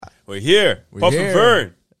We're here. We're Puff here. and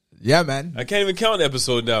Vern. Yeah, man. I can't even count the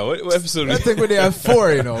episode now. What episode? I think we're there at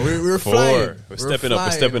 4, you know. We're Four. flying. We're stepping up.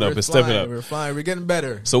 We're stepping up. We're stepping up. We're flying. We're getting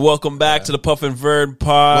better. So welcome back to the Puff and Vern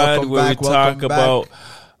pod, Welcome where back, we talk welcome about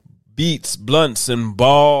beats, blunts, and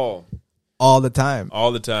ball All the time.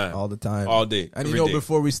 all the time. All the time. All day. And every you know, day.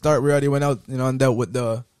 before we start, we already went out, you know, and dealt with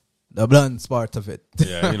the blunt part of it.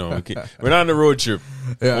 Yeah, you know, we're not on a road trip.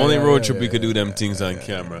 Yeah, Only yeah, road yeah, trip we yeah, could do yeah, them yeah, things on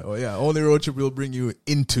camera. Oh, yeah. Only road trip will bring you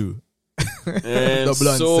into And the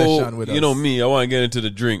blunt so, session with us. you know me, I want to get into the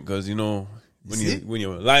drink because, you know, See? when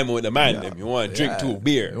you're lime with the man, them, you want to drink two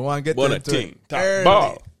beer. You want to get want them a to ting, top early.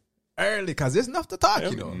 ball. Early, because there's enough to talk,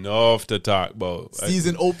 you know. Enough to talk about.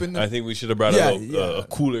 Season open. I think we should have brought Yeah, a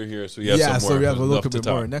cooler here so we have some more. so we have a little enough to bit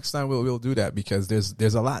talk. more. Next time we'll do that because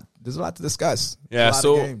there's a lot to discuss. Yeah, a lot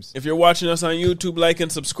so of games. if you're watching us on YouTube, like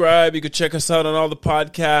and subscribe. You could check us out on all the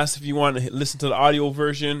podcasts. If you want to listen to the audio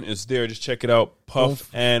version, it's there. Just check it out. Puff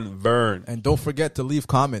and Vern. And don't forget to leave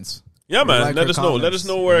comments. Yeah, man. like Let our us know. Let comments, us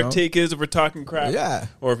know where you our know? take is if we're talking crap. Yeah.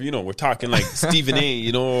 Or if, we're talking like Stephen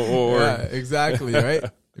A, or Yeah, exactly, right?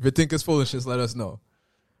 If you think it's foolishness, let us know.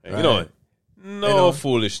 you know, Right. no You know.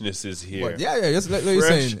 foolishness is here. But yeah, just like you're Fresh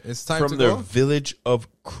saying, it's time from to the go. village of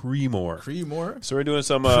Creemore. Creemore. So we're doing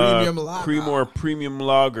some Premium lager. Creemore Premium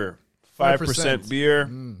Lager, 5% beer.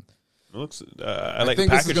 It looks. I like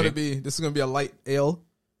think the this is packaging. gonna be a light ale,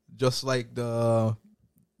 just like the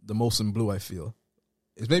Molson Blue. I feel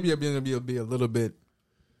it's maybe gonna be a little bit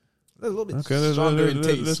Okay, stronger in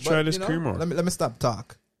taste. let's try this Creemore. Let me stop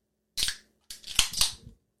talk.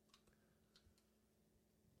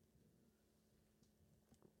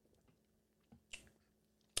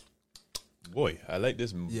 Boy, I like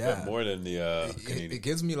this Yeah. more than the Canadian. It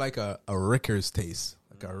gives me like a Rickers taste,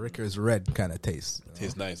 like a Rickers red kind of taste. You know?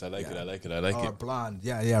 Tastes nice. I like it. I like it. I like Or it. blonde,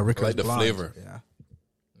 yeah, Rickers I like the blonde. flavor. Yeah,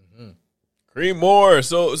 Creemore.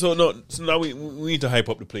 So now we need to hype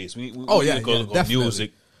up the place. We need to go definitely.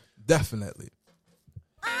 music definitely.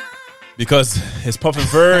 because it's Puff and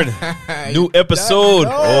Vern. New episode.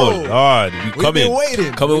 No. Oh Lord, we We've coming. been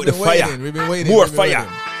waiting. Coming with the fire. We've been waiting. More We've been fire.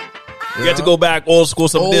 waiting. We got to go back old school,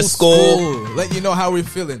 some Old disco. school. Let you know how we're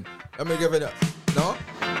feeling. Let me give it up. No?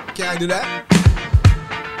 Can I do that?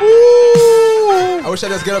 I wish I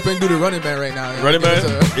just get up and do the running man right now. Running man,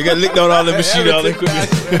 you got licked down all the machine, all the equipment.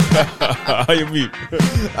 How you mean?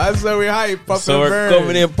 I said we hype. Puff So and we're Vern.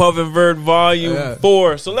 coming in Puff and Vern Volume Yeah.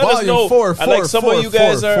 4. So let us Volume know. four, I like some of you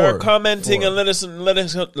guys are four, commenting four. and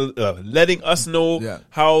letting us know Yeah.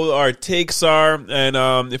 how our takes are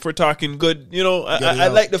and if we're talking good. You know, Get it I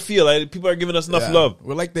out. like the feel. People are giving us enough Yeah. love.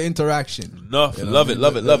 We like the interaction. Enough. You know, Love it.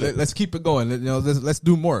 Love it. Love it. Let's keep it going. You know, let's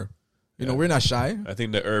do more. You know, we're not shy. I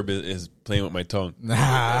think the herb is playing with my tongue.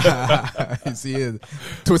 You see it.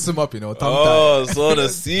 Twist them up, you know. Tongue Oh, tie. so the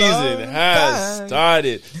season Tongue has tie.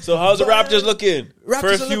 started. So how's the Raptors looking? Raptors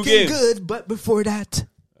First are few looking games. good, but before that,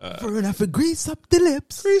 Vern, have to grease up the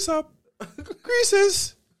lips. Grease up.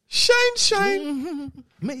 Greases. Shine.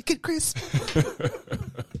 Make it crisp.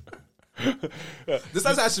 This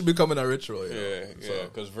has actually becoming a ritual. You know? Yeah,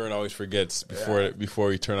 because Vern always forgets before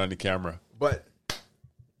we turn on the camera. But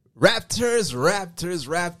Raptors.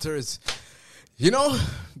 You know,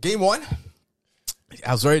 game 1,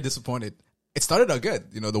 I was very disappointed. It started out good.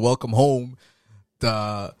 You know, the welcome home,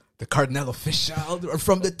 the Cardinal official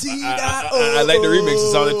from the T. I like the remix.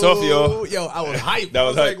 It sounded tough, yo. Yo, I was hyped. That I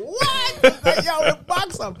was like, hype. what? Like, yo, the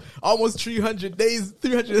box up. Almost 300 days.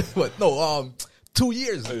 300, what? No, 2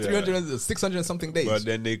 years. 300, 600 and something days. But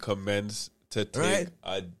then they commenced to take Right.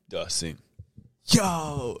 a dusting.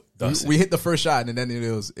 Yo, Dustin. we hit the first shot and then it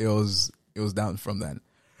was down from then,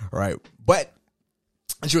 right? But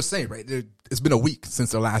as you were saying, right, it's been a week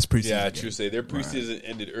since the last preseason. Yeah, game. true. Say their preseason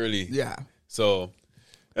ended early. Yeah, So,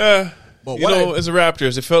 But you what know, I- as the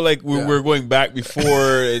Raptors, it felt like we Yeah. were going back before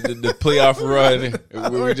the playoff run.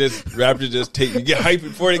 We just Raptors just take you get hyped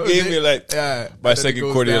before the game. You're like, yeah. by and then it second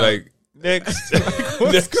goes quarter, you're down. like, next.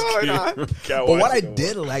 What's Next going game. on? Can't But watch what I it no more.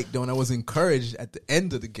 did like, though, and I was encouraged at the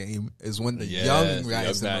end of the game, is when the Yes, young the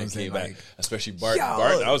guys man was came like, back, especially Barton. Yo.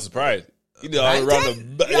 Barton, I was surprised. He did all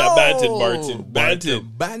around the Yo!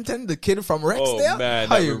 Banton. Banton, the kid from Oh Rexdale. man,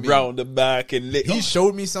 How that you was mean? round the back and lit. He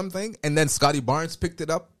showed me something, and then Scotty Barnes picked it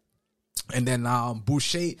up. And then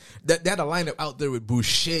Boucher, they had a lineup out there with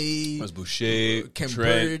Boucher, It was Boucher, Kem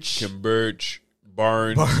Trent, Birch. Kim Birch,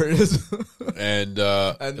 Barnes, Barnes. and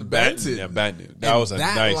Banton. Yeah, Banton. That And was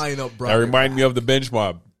that nice. lineup brought That it reminded me of the bench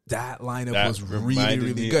mob. That lineup That was really, reminded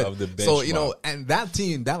really me good. of the bench So, you know, mob. and that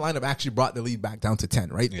lineup actually brought the lead back down to 10,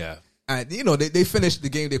 right? Yeah. And, they finished the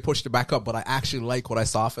game. They pushed it back up. But I actually like what I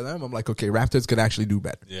saw for them. I'm like, okay, Raptors could actually do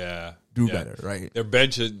better. Yeah. Better, right? Their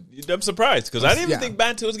bench, I'm surprised because I didn't even think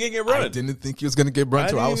Bantu was going to get run. I didn't think he was going to get run,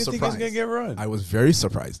 too. I was surprised. Think he was going to get run. I was very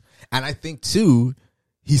surprised. And I think, too,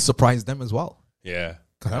 he surprised them as well. Yeah.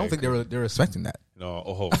 Because I don't think they were expecting that. No,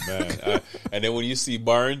 oh man! And then when you see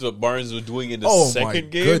Barnes, what Barnes was doing in the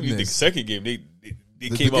second game, goodness. you think second game they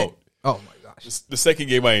came out. Oh my gosh! The second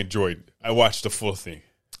game I enjoyed. I watched the full thing.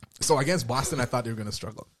 So against Boston, I thought they were going to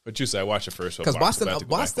struggle. But you said I watched the first one because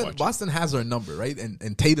Boston has their number, right?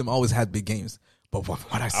 And Tatum always had big games. But what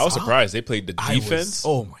I saw, I was surprised they played the defense.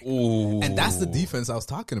 Oh my god! And that's the defense I was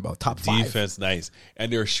talking about. Top 5 defense, nice.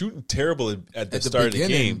 And they were shooting terrible at the start of the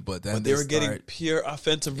game, but they were getting pure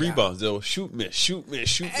offensive rebounds. They'll shoot, miss. And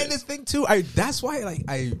the thing too, that's why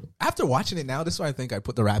I after watching it now, this is why I think I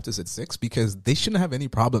put the Raptors at 6 because they shouldn't have any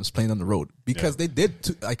problems playing on the road because they did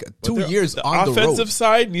 2 years on the road. The offensive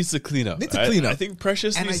side needs to clean up. I think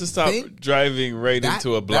Precious needs to stop driving right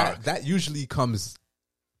into a block. That usually comes.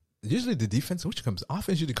 Usually the defense, which comes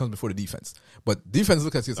offense usually comes before the defense, but defense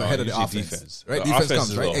looks like it's ahead of the offense, right? The defense offense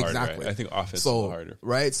comes is right, harder, exactly. Right? I think offense is a little harder,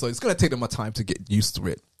 right? So it's gonna take them more time to get used to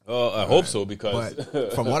it. I hope so because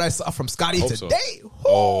from what I saw from Scotty today,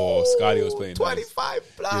 Scotty was playing 25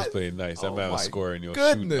 plus. He was playing nice. That man was scoring.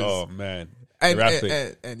 Goodness. Shooting. Oh man, and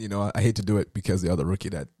I hate to do it because the other rookie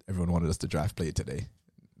that everyone wanted us to draft played today.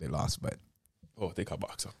 They lost, but they got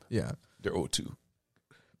boxed up. Yeah, they're 0-2.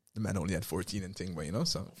 The man only had 14 and thing, but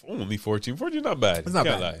so only 14. 14 not bad. It's not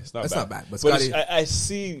bad. Lie. It's not bad. But Scotty, I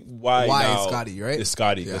see why now Scotty, right? It's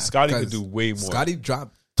Scotty. Because Scotty could do way more. Scotty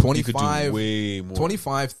dropped 25, he could do way more.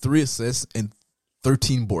 25, 3 assists, and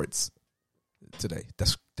 13 boards today.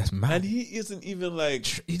 That's mad. And he isn't even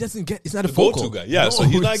he doesn't get. He's not a focal guy. Yeah, so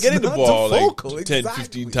he's not getting the ball 10,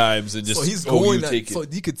 15 times and just. So he's going. Take it. So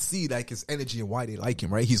you could see his energy and why they like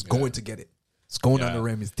him, right? He's going to get it. It's going on the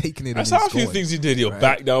rim. He's taking it. I saw a few things he did. He'll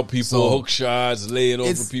back down people, hook shots, laying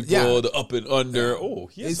over people, the up and under.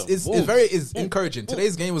 It's encouraging.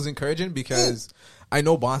 Today's game was encouraging because I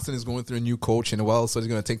know Boston is going through a new coach and so it's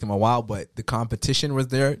going to take them a while. But the competition was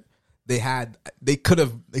there. They could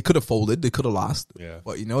have folded. They could have lost. Yeah.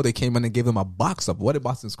 But they came in and gave them a box up. What did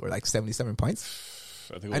Boston score? 77 points.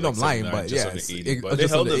 I know I'm lying, but they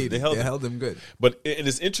held them good. But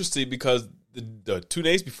it's interesting because the 2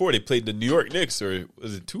 nights before they played the New York Knicks, or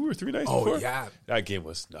was it 2 or 3 nights before? Yeah, that game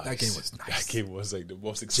was nice. That game was the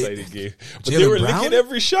most exciting game. But Jaylen they were Brown? licking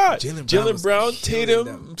every shot. Jaylen Brown,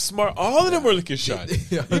 Tatum, Smart, all of them were licking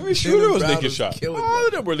shots. Even Shooter was licking shots. All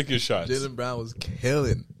of them were licking shots. Jaylen Brown was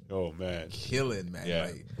killing. Oh man, killing, man.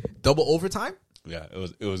 Yeah. Double overtime. Yeah,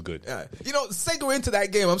 it was good. Yeah. Segue into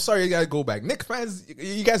that game. I'm sorry, you gotta go back. Knicks fans,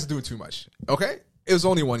 you guys are doing too much. Okay, it was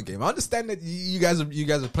only one game. I understand that you guys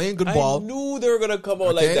are playing good ball. I knew they were gonna come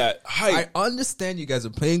out like that. I understand you guys are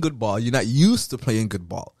playing good ball. You're not used to playing good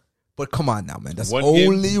ball. But come on now, man. That's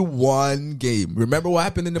one game. Remember what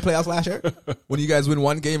happened in the playoffs last year? When you guys win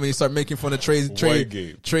one game and you start making fun of Trey's hairline?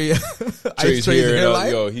 He dusted.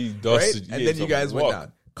 Right? And then you guys went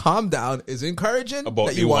down. Calm down is encouraging about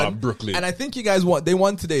that you won Brooklyn, and I think you guys won. They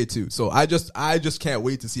won today too, so I just can't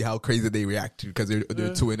wait to see how crazy they react to because they're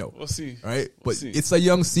 2-0. We'll see, right? But it's a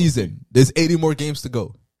young season. There's 80 more games to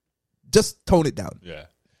go. Just tone it down. Yeah,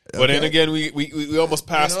 but then again, we almost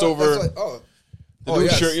passed over. The new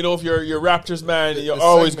shirt. If you're Raptors man, you're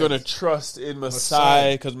always going to trust in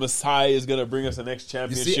Masai because Masai is going to bring us the next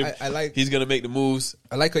championship. He's going to make the moves.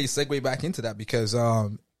 I like how you segue back into that because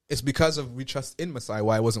it's because of we trust in Masai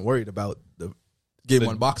why I wasn't worried about the game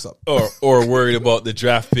one box up or worried about the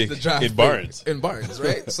draft pick in Barnes. In Barnes,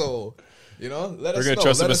 right? So, let us we're going to know.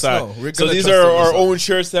 trust in Masai. So these are our own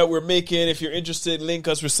shirts that we're making. If you're interested, link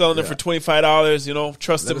us. We're selling them for $25.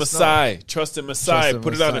 Trust in Masai. Trust in Masai.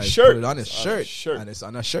 Put it on a shirt. Put it on his shirt. And it's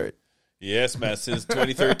on a shirt. Yes, man. Since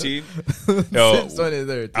 2013. Since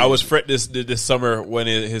 2013. I was fret this summer when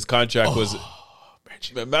his contract was.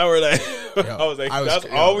 Man, we're like, I was like, that's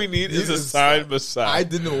all we need is a signed Masai. I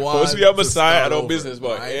didn't want. Once we have Masai, I don't business,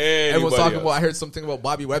 but everyone's talking about. I heard something about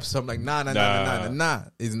Bobby Webster. I'm like, nah.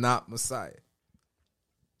 He's not Masai.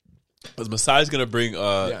 Because Masai's gonna bring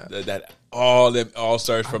that all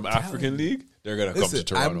stars from African League. They're gonna come to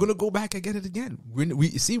Toronto. I'm gonna go back and get it again.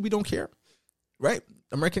 We don't care, right?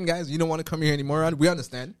 American guys, you don't want to come here anymore. We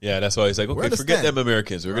understand. Yeah, that's why he's like, okay, forget them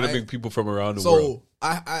Americans. We're gonna bring people from around the world. So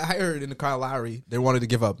I heard in the Kyle Lowry, they wanted to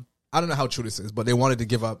give up. I don't know how true this is, but they wanted to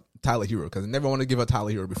give up Tyler Hero because they never wanted to give up Tyler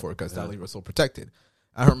Hero before because Tyler Hero was so protected.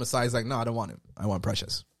 I heard Masai's like, no, I don't want him. I want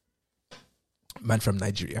Precious. Man from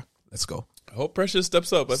Nigeria. Let's go. I hope Precious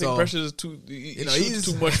steps up. I think Precious is too. He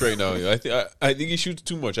shoots too much right now. I think he shoots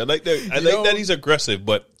too much. I like that. That he's aggressive,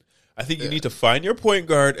 but I think you need to find your point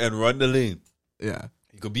guard and run the lane. Yeah.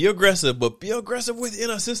 You could be aggressive, but be aggressive within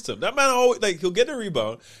a system. That man always, like, he'll get a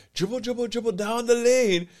rebound, dribble down the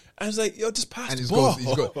lane, and it's like, yo, just pass the ball.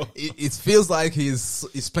 It feels like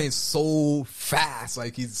he's playing so fast,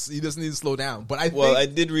 like he doesn't need to slow down. But I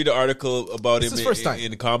did read an article about him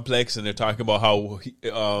in the complex, and they're talking about how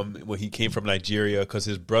when he came from Nigeria because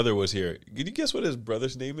his brother was here. Can you guess what his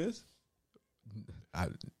brother's name is?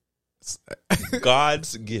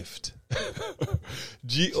 God's gift.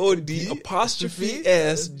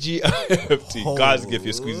 GOD''SGIFT. God's gift.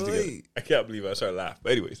 You squeeze it together. I can't believe I started laughing.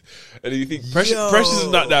 But anyways, and you think Precious is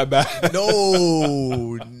not that bad?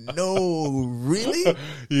 No, really?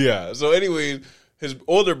 Yeah. So, anyways, his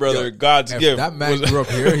older brother, God's gift. That man grew up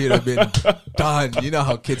here, he'd have been done. You know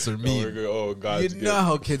how kids are mean. God's gift. You know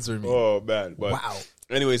how kids are mean. Oh man! But wow.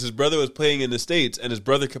 Anyways, his brother was playing in the States, and his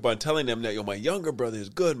brother kept on telling them that, yo, my younger brother is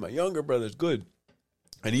good. My younger brother is good.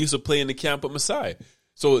 And he used to play in the camp with Masai.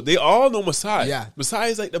 So they all know Masai. Yeah. Masai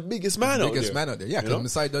is like the biggest man out there. Yeah, because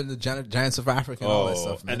Masai done the Giants of Africa and all that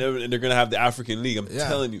stuff, man. And they're going to have the African League. I'm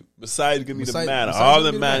telling you, Masai is going to be the man. All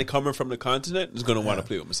the man coming from the continent is going to want to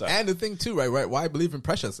play with Masai. And the thing, too, right, why I believe in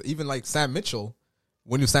Precious, even like Sam Mitchell,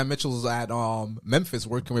 when Sam Mitchell was at Memphis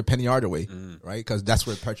working with Penny Hardaway, right? Because that's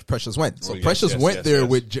where Precious went. So Precious went there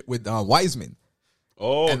with Wiseman.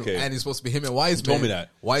 Oh, okay. And it's supposed to be him and Wiseman. You told me that.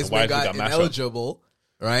 Wiseman got ineligible,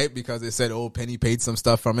 right? Because they said, Penny paid some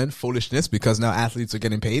stuff from it. Foolishness, because now athletes are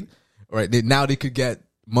getting paid. Right? Now they could get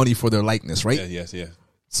money for their likeness, right? Yeah.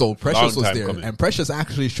 So Precious was there. And Precious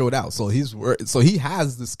actually showed out. So he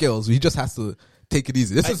has the skills. He just has to take it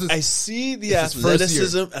easy. I see the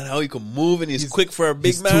athleticism and how he can move, and he's quick for a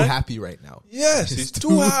big man. He's too happy right now. Yes, he's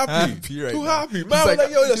too happy right now. Happy. Man,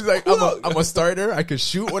 he's like, I'm a starter. I can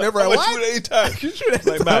shoot whenever I want. Shoot anytime. I can shoot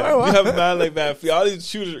anytime. Like, man, we have a man like that. All these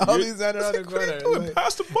shooters, all these men are on the corner.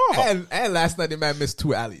 Pass the ball. And last night the man missed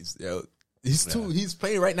 2 alleys. Yo. He's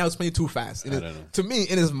playing right now. He's playing too fast. To me,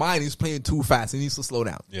 in his mind, he's playing too fast. He needs to slow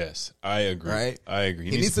down. Yes, I agree. Right? I agree.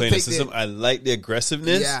 He needs to play in the system. I like the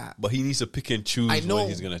aggressiveness. Yeah. But he needs to pick and choose when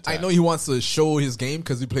he's going to attack. I know he wants to show his game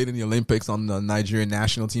because he played in the Olympics on the Nigerian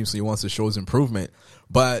national team, so he wants to show his improvement.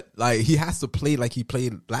 But like he has to play like he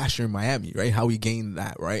played last year in Miami, right? How he gained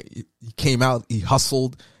that, right? He came out, he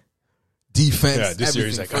hustled. Defense. Yeah, this year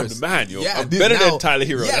he's like, first. I'm the man, yo. I'm better than Tyler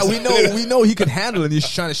Hero. Yeah, we know he can handle it. He's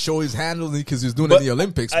trying to show his handling because he's doing it in the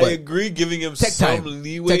Olympics. But I agree, giving him some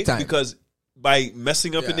leeway because by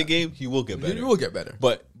messing up in the game, he will get better. He will get better.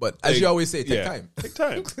 But as you always say, take time. Take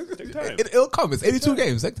time. Take time. It'll come. It's 82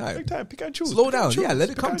 games. Take time. Take time. Pick and choose. Slow down. Yeah,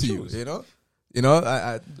 let it come to you. You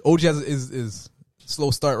know, OG is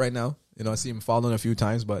slow start right now. You know, I see him falling a few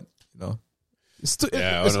times, but it's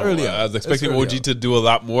early. I was expecting OG to do a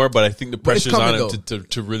lot more, but I think the pressure's on him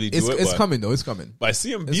to really do it. It's coming though. It's coming. But I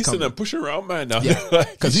see him beasting and pushing around, man. Now,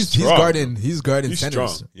 because he's guarding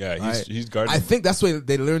centers. Strong. Yeah, he's guarding. I think that's what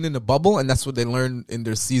they learned in the bubble, and that's what they learned in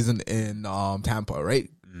their season in Tampa. Right,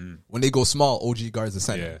 when they go small, OG guards the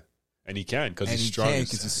center. Yeah. And he can because he's strong.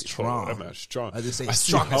 He's strong. That man's strong. I see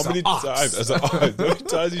how many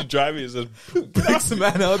times he's driving, it says, picks the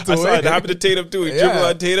man out the way. I saw it happen to Tatum too. He dribbled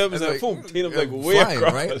on Tatum, and like, boom, Tatum's like way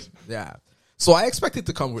across. Right? Yeah. So I expect it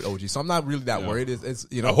to come with OG. So I'm not really that worried. It's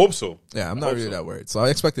I hope so. Yeah, I'm not really that worried. So I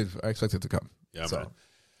expect it to come. Yeah, man.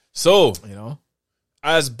 So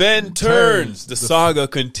as Ben turns, the saga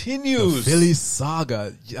continues. The Philly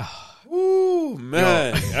saga. Yeah. Ooh,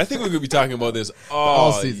 man. I think we're going to be talking about this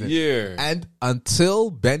all season. Year. And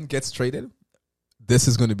until Ben gets traded, this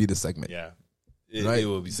is going to be the segment. Yeah. It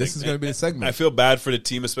will be. This is going to be the segment. I feel bad for the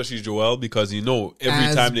team, especially Joel, because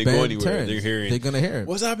every time they go anywhere, they're going to hear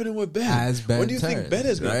what's happening with Ben. As Ben when do you think Ben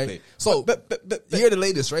is going to play? So here are the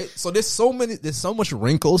latest, right? So there's so much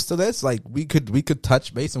wrinkles to this. Like we could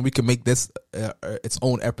touch base and we could make this its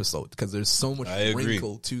own episode because there's so much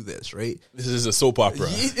wrinkle to this, right? This is a soap opera.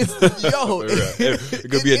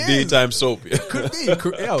 It could be a daytime soap. It could be.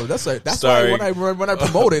 That's right. That's why when I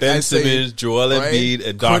promote it, Ben Simmons, Joel Embiid,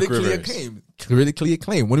 and Doc Rivers. Critically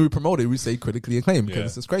acclaimed. When we promote it, we say critically acclaimed because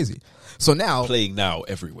this is crazy. So now playing now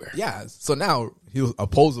everywhere. Yeah. So now he was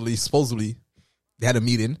supposedly they had a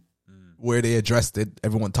meeting where they addressed it.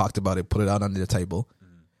 Everyone talked about it, put it out on the table.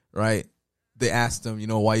 Right? They asked him,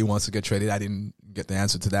 why he wants to get traded. I didn't get the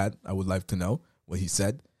answer to that. I would like to know what he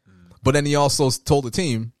said. But then he also told the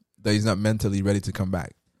team that he's not mentally ready to come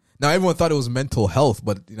back. Now everyone thought it was mental health,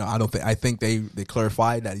 but I think they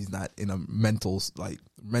clarified that he's not in a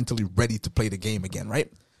mentally ready to play the game again, right?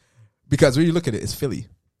 Because when you look at it, it's Philly.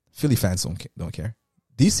 Philly fans don't care.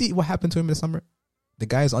 Do you see what happened to him in the summer? The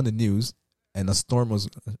guy's on the news, and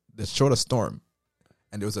they showed a storm,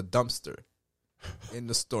 and there was a dumpster in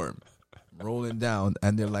the storm, rolling down,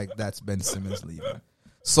 and they're like, "That's Ben Simmons leaving."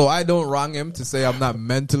 So I don't wrong him to say I'm not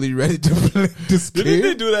mentally ready to play this game. Didn't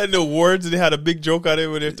they do that in the awards? They had a big joke on it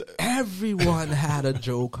with it. Everyone had a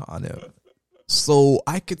joke on him. So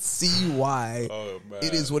I could see why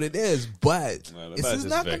it is what it is, but this is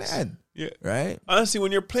not going to end. Yeah. Right? Honestly,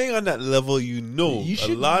 when you're playing on that level, you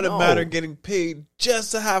a lot of men are getting paid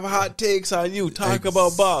just to have hot takes on you, talk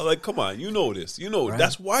about ball. Like, come on, you know this. You know, right?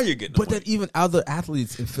 That's why you're getting the money. Then even other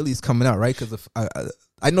athletes in Philly's coming out, right? Because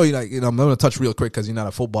I know you're like, I'm going to touch real quick because you're not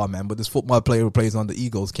a football man, but this football player who plays on the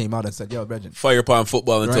Eagles came out and said, "Yo, Reggie, fire upon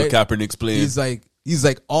football until Kaepernick's playing." He's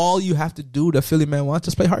like, all you have to do, the Philly man wants,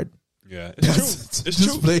 just play hard. Yeah, it's true.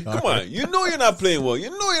 It's true. Come on, you know you're not playing well. You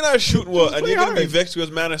know you're not shooting well, and you're gonna be vexed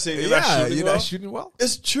because man are saying you're not shooting well.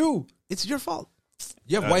 It's true. It's your fault.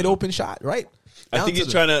 You have wide open shot, right? I think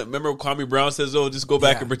he's trying to remember. Kwame Brown says, "Oh, just go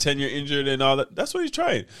back and pretend you're injured and all that." That's what he's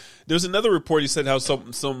trying. There's another report. He said how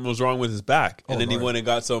something was wrong with his back, and then he went and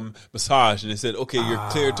got some massage, and they said, "Okay, you're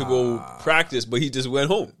cleared to go practice," but he just went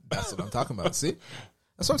home. That's what I'm talking about. See,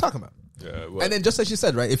 that's what I'm talking about. Yeah, well, and then just as you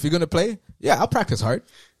said, right? If you're gonna play, I'll practice hard.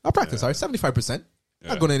 75%.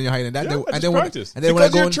 Not going any higher than that. And then when I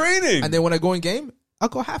go in training, and then when I go in game, I'll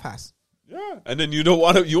go half-ass. Yeah, and then you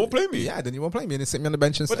won't play me. Yeah, then you won't play me, and then sit me on the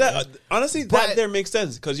bench and. But that there makes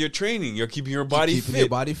sense because you're training, you're keeping your body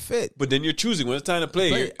fit. But then you're choosing when it's time to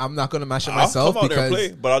play. I'm not going to mash up myself come out there and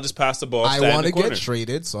play, but I'll just pass the ball. I want to get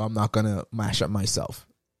traded, so I'm not going to mash up myself.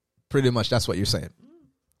 Pretty much, that's what you're saying,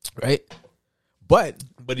 right? But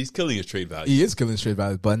he's killing his trade value. He is killing his trade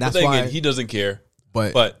value, but that's why again, he doesn't care.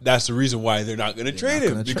 But that's the reason why they're not going to trade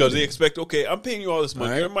him because they expect, okay, I'm paying you all this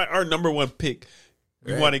money. Right. You're our number one pick.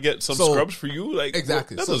 We want to get some scrubs for you, like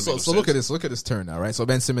exactly. So look at this. Look at this turn now, right? So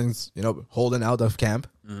Ben Simmons, holding out of camp,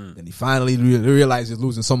 and he finally realized he's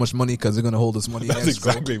losing so much money because they're going to hold this money. That's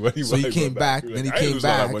exactly what he. So he came back. Then he came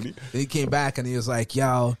back. Then he came back, and he was like,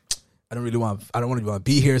 "Yo, I don't want to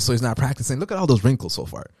be here." So he's not practicing. Look at all those wrinkles so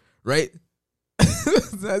far, right?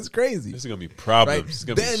 That's crazy. This is gonna be problems.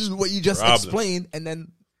 Right? Then what you just explained, and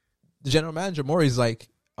then the general manager Morey's like,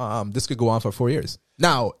 "This could go on for 4 years."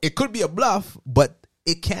 Now it could be a bluff, but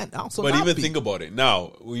it can't also. But even be. Think about it.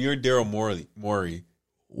 Now when you're Daryl Morey,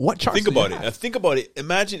 what charge? Think about it. Now, think about it.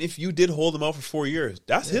 Imagine if you did hold him out for 4 years.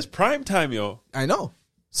 That's his prime time, yo. I know.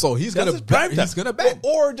 So he's gonna bet. He's gonna bet,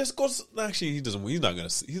 or just go. Actually, he doesn't. He's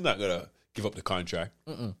not gonna give up the contract.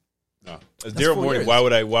 No, as Daryl Morey, why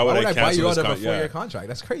would I cancel buy you out this of a 4-year contract?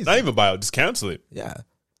 That's crazy. Not even buy out, just cancel it. Yeah.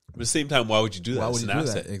 But at the same time, why would you do that? Why would you do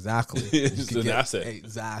that? Exactly. It's an asset.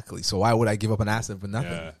 Exactly. So why would I give up an asset for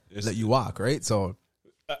nothing? Let you walk, right? So,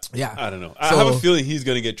 I don't know. I have a feeling he's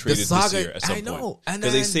going to get traded this year at some point.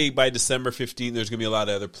 Because they say by December 15th, there's going to be a lot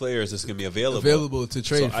of other players that's going to be available to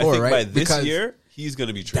trade for, I think right? by this year, he's going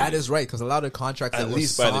to be traded. That is right, because a lot of contracts that were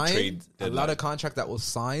signed, a lot of contract that was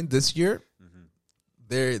signed this year,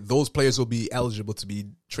 those players will be eligible to be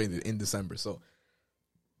traded in December. So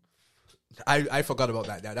I forgot about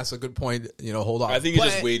that. That's a good point. Hold on. I think he's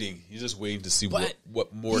just waiting. He's just waiting to see what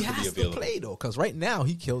more could be available. He has to play though, because right now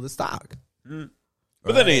he killed his stock.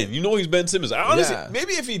 But then again, he's Ben Simmons. Honestly,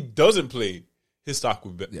 maybe if he doesn't play, his stock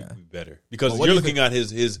would be better because you're looking at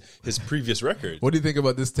his previous record. What do you think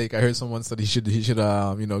about this take? I heard someone said he should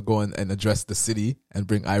go and address the city and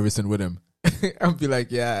bring Iverson with him. I'd be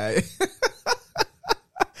like, yeah.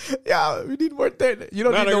 Yeah, we need more things. You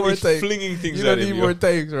don't need no more things. Flinging things you don't need more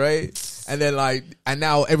things, right? And then and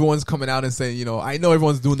now everyone's coming out and saying, I know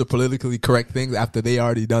everyone's doing the politically correct things after they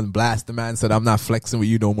already done blast the man, said, "I'm not flexing with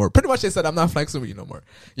you no more." Pretty much they said, "I'm not flexing with you no more.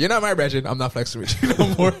 You're not my brethren. I'm not flexing with you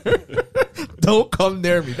no more." Don't come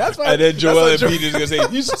near me. That's why. And then Joel Embiid is gonna say,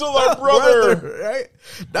 "He's still our brother," right?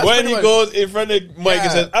 That's when he goes in front of Mike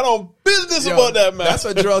and says, "I don't business about that man." That's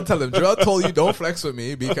what Joel tell him. Joel told you don't flex with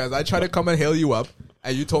me because I try to come and hail you up,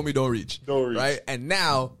 and you told me don't reach. Right? And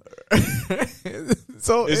now,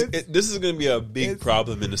 so this is going to be a big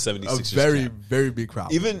problem in the 76ers. A very, very big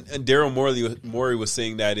problem. Even Daryl Morey was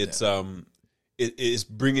saying that it's it is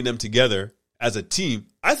bringing them together as a team.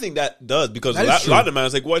 I think that does because a lot of the man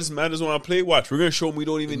is like, "What, this man doesn't want to play? Watch, we're going to show him we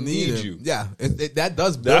don't even need you." Yeah, that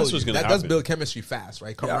does build. That's what's going to happen. That does build chemistry fast,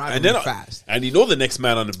 right? And then fast. And the next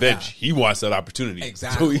man on the bench, he wants that opportunity.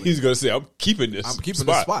 Exactly. So he's going to say, "I'm keeping this.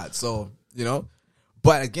 the spot." So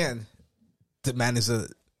but again, the man is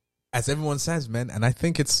as everyone says, man, and I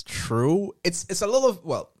think it's true. It's a little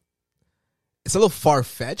far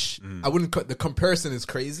fetched. I wouldn't. The comparison is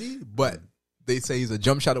crazy, but they say he's a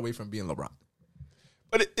jump shot away from being LeBron.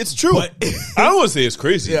 But it's true. I don't want to say it's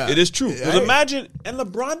crazy. It is true. Because imagine, and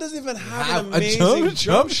LeBron doesn't even have an amazing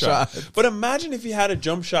jump shot. But imagine if he had a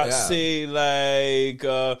jump shot, say like,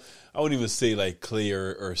 I wouldn't even say like Clay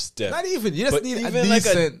or Steph. Not even. You just need even like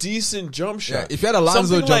a decent jump shot. If you had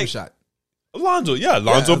Alonzo jump shot.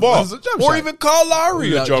 Alonzo Ball. Or even Kyle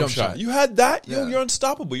Lowry a jump shot. You had that, you're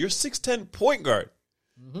unstoppable. You're 6'10" point guard.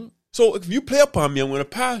 Mm-hmm. So if you play up on me, I'm going to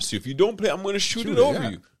pass you. If you don't play, I'm going to shoot it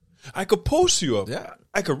over you. I could post you up. Yeah.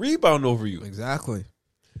 I could rebound over you. Exactly.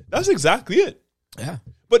 That's exactly it. Yeah.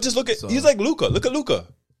 But just look at, he's like Luka. Look at Luka.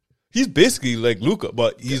 He's basically like Luka,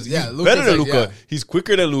 but he's better than Luka. Yeah. He's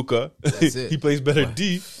quicker than Luka. He plays better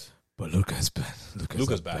D. But Luka's bad.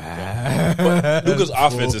 Luka's bad. But Luka's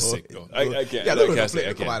offense is sick, though. I can't. Yeah,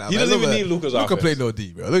 I can't. He doesn't even need Luka's offense. Luka play no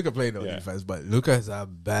D, bro. Luka play no defense, but Luka's a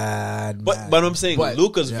bad man. But I'm saying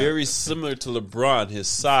Luka's very similar to LeBron. His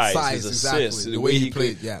size, his assists, the way he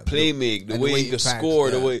could play make, the way he could score,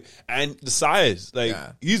 the way and the size. Like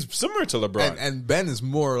he's similar to LeBron. And Ben is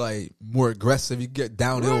more aggressive. You get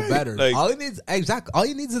downhill better. Like, all he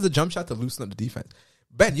needs is a jump shot to loosen up the defense.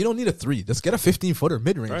 Ben, you don't need a 3. Just get a 15-footer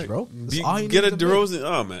mid-range, bro. Get a DeRozan.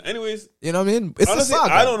 Oh, man. Anyways. You know what I mean? It's honestly,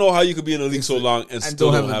 I don't know how you could be in the league so long and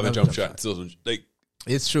still don't have a jump shot. Like,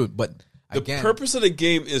 it's true, but again, the purpose of the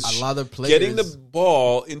game is a lot of players, getting the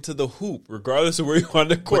ball into the hoop, regardless of where you on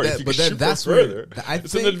the court. But then that's further.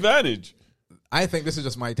 It's an advantage. I think this is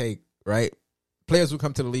just my take, right? Players who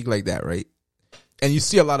come to the league like that, right? And you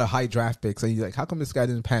see a lot of high draft picks, and you're like, how come this guy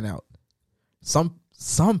didn't pan out?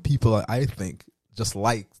 Some people, I think, just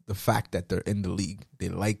like the fact that they're in the league. They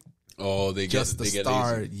like they just get, the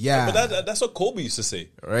star. Lazy. Yeah. But that's what Kobe used to say.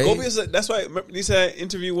 Right? Kobe is that's why he said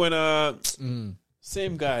interview when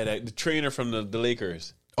same guy, the trainer from the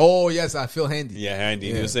Lakers. Oh yes, I feel Handy. Yeah, Handy.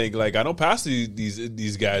 Yeah. He was saying like I don't pass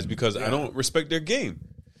these guys because I don't respect their game.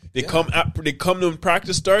 They come to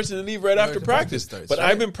practice starts and then leave right after practice. But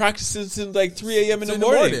I've been practicing since like 3 a.m. in the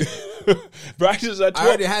morning. Practice at 12. I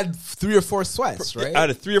already had 3 or 4 sweats, right? I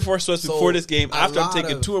had 3 or 4 sweats before this game. After I'm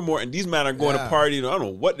taking 2 or more, and these men are going to party. I don't know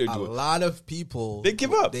what they're doing. A lot of people they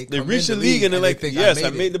give up. They reach the league and they're like, "Yes, I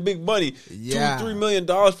made the big money. $2-3 million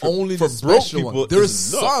for broke people." There's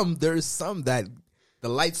some that the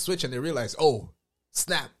light switch and they realize, oh,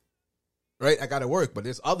 snap. Right, I got to work, but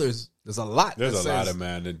there's others. There's a lot. There's a lot of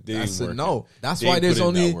man that they ain't working. No, that's why there's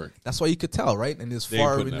only. That's why you could tell, right? And there's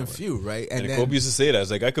far in the few, right? And then, Kobe used to say that. It's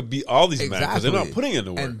like I could beat all these men because they're not putting in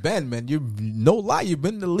the work. And Ben, man, you no lie, you've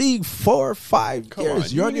been in the league 4 or 5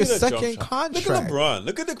 years. You're on your second contract. Look at LeBron.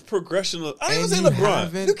 Look at the progression. I didn't even say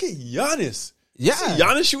LeBron. Look at Giannis. Yeah,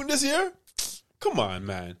 Giannis shooting this year. Come on,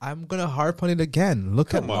 man. I'm going to harp on it again.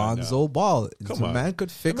 Look at Lonzo Ball. The man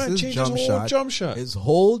could fix his jump shot. His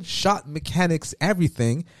whole shot mechanics,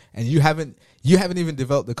 everything. And you haven't even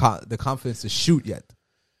developed the confidence to shoot yet.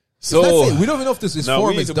 So we don't even know if this is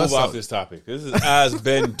form. We need to move off this topic. This is as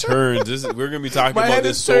Ben turns. We're going to be talking about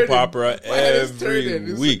this soap opera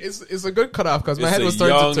every week. It's a good cutoff because my head was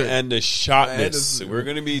starting to turn. Young and the shotless. We're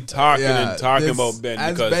going to be talking about Ben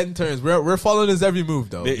as Ben turns. We're following his every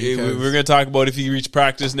move though. We're going to talk about if he reached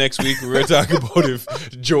practice next week. We're going to talk about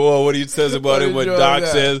if Joel, what he says about him, what Doc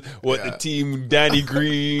says, what the team, Danny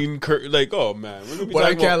Green, Kurt, like, oh man. We're going to be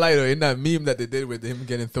talking I can't lie though. In that meme that they did with him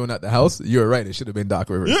getting thrown out the house, you're right. It should have been Doc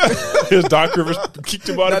Rivers. Yeah. Doc Rivers kicked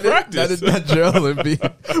him out of practice. That is not Joel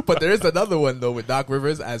Embiid. But there is another one though with Doc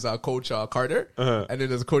Rivers as Coach Carter, and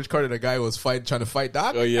then as Coach Carter, the guy was trying to fight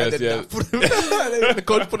Doc. Oh yes, yes. The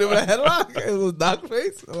coach put him in a headlock. It was Doc's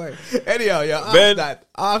face. Like, anyhow, Ben,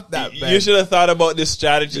 off that. Ben. You should have thought about this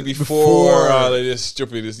strategy before this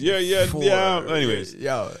stupidness. Yeah. Anyways,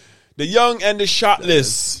 the young and the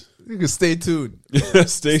shotless. You can stay tuned.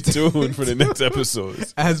 Stay tuned for the next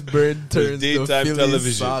episodes. As Burn turns the Phillies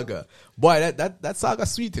television saga. Boy, that saga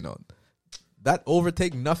sweet, you know. That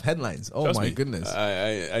overtake enough headlines. Oh, my goodness.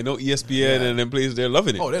 I know ESPN and them places, they're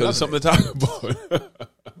loving it. Because it's something to talk about.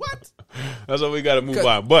 What? That's why we got to move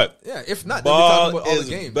on. But if not, then we're talking about all the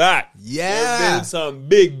games. Back. Yeah. There's been some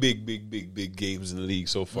big games in the league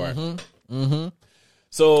so far. Mm-hmm.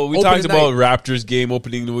 So we talked about Raptors game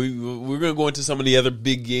opening. We're going to go into some of the other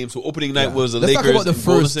big games. So opening night was the Lakers. Let's talk about the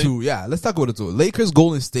first two. Yeah, let's talk about the two. Lakers,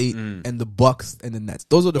 Golden State, and the Bucks and the Nets.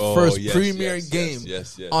 Those are the first premier game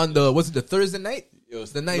on the, was it the Thursday night? It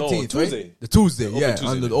was the 19th, Tuesday. Right? The Tuesday,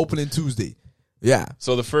 on the opening Tuesday. Yeah.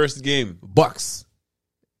 So the first game. Bucks,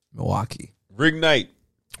 Milwaukee. Ring night.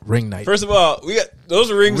 Ring night. First of all, we got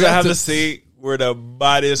those rings, I have to say, were the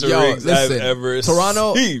baddest rings I've ever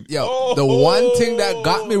Toronto, seen. The one thing that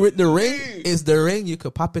got me with the ring is the ring. You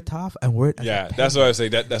could pop it off and wear it. That's what I say.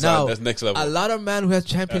 That's next level. A lot of man who has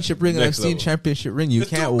championship ring, and I've seen championship ring, you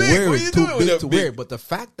can't wear it. Too big to wear. But the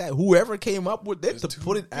fact that whoever came up with it to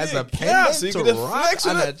put it as a pendant to rock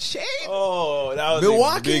on a chain. Oh, that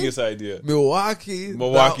was the biggest idea. Milwaukee, that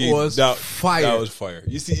was fire. That was fire.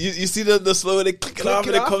 You see the slow, they click it off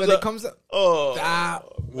and it comes up. Oh,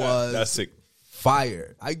 that's sick.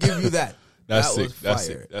 Fire. I give you that. That's sick.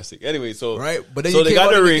 That's sick. Anyway, so but then they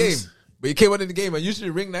got the rings. But you came out in the game, and usually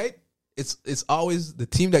ring night, it's always the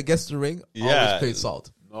team that gets the ring always plays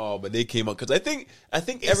salt. Oh, but they came up because I think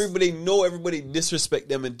everybody disrespect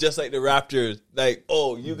them, and just like the Raptors, like,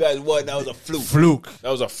 oh, you guys won, that was a fluke.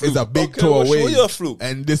 That was a fluke. It's a big toe away. Show you a fluke.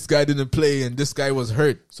 And this guy didn't play, and this guy was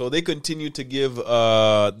hurt. So they continue to give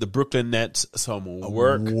the Brooklyn Nets some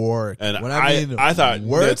work. And when I thought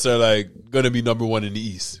Nets are like gonna be number one in the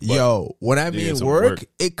East. When I mean work,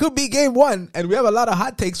 it could be game one, and we have a lot of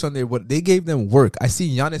hot takes on there, but they gave them work. I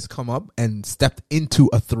see Giannis come up and stepped into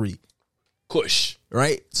a three. Push.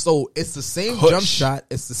 Right? So it's the same jump shot,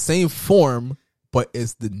 it's the same form, but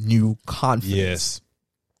it's the new confidence. Yes.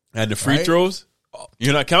 And the free throws,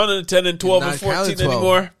 you're not counting the 10 and 12 and 14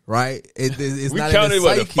 anymore. Right? It's we not counted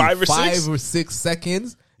what, 5 or 6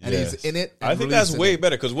 seconds, and he's in it. I think that's way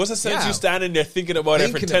better, because what's the sense you standing there thinking about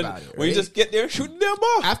it for 10 when you just get there shooting that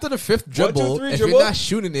ball? After the fifth dribble, if you're not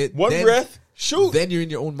shooting it, breath. Shoot. Then you're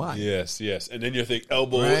in your own mind. Yes. And then you think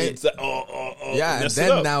elbow inside. Yeah, and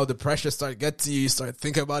then now the pressure start get to you. You start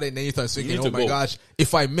thinking about it, and then you start thinking, oh my gosh,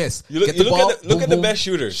 if I miss, get the ball. Look at the best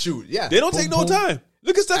shooters. Shoot, yeah. They don't take no time.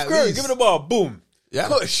 Look at Steph Curry. Give it the ball. Boom. Yeah.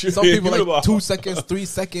 Some people like 2 seconds, 3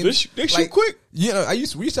 seconds. They shoot quick. You know, we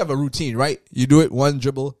used to have a routine, right? You do it 1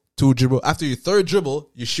 dribble, 2 dribble. After your 3rd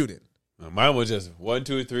dribble, you shoot it. Mine was just 1,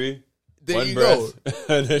 2, 3. There one you breath,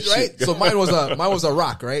 go. Right? So mine was a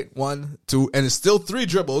rock, right? 1, 2, and it's still 3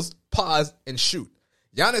 dribbles, pause, and shoot.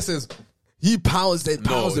 Giannis he pounds it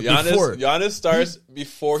before. Giannis starts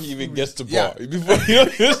before he even gets the ball. Before he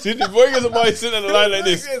gets the ball, he's sitting on the line like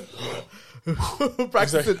this.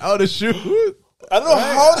 Practicing how to shoot. I don't know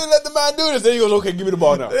how they let the man do this. Then he goes, okay, give me the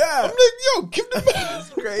ball now. Yeah. I'm like, yo, give the ball. It's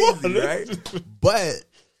crazy, right? But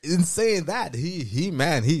in saying that,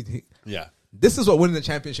 he this is what winning the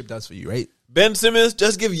championship does for you, right? Ben Simmons,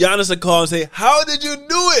 just give Giannis a call and say, how did you do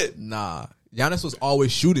it? Nah. Giannis was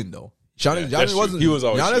always shooting, though.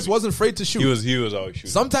 Giannis wasn't afraid to shoot. He was always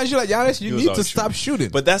shooting. Sometimes you're like, Giannis, you need to stop shooting.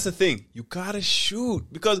 But that's the thing. You got to shoot,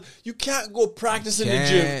 because you can't go practice in the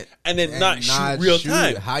gym and then not shoot real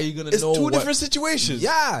time. How are you going to know? It's 2 different situations.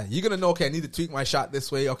 Yeah. You're going to know, okay, I need to tweak my shot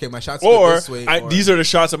this way. Okay, my shot's good this way. These are the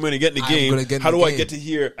shots I'm going to get in the game. How do I get to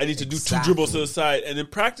here? I need to do 2 dribbles to the side and then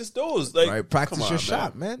practice those. Like, practice your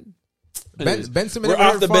shot, man. Ben Simmons. We're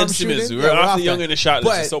off the Ben Simmons. We're off the young in the shot.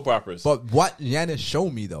 This is soap operas. But what Giannis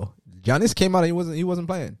showed me, though, Giannis came out and he wasn't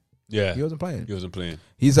playing. Yeah. He wasn't playing.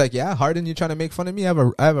 He's like, yeah, Harden, you trying to make fun of me? I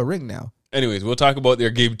have a ring now. Anyways, we'll talk about their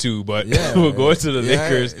game 2, but we'll go into the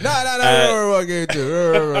Lakers. No, we're game 2.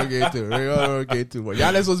 We're game 2.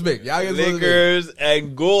 Giannis was big. Lakers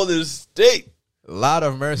and Golden State. A lot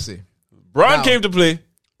of mercy. Bron came to play.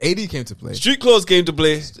 AD came to play. Street clothes came to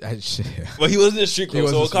play. Well, he wasn't in street clothes,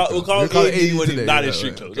 so we'll call him AD when he's not in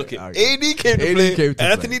street clothes. Okay. AD came to play.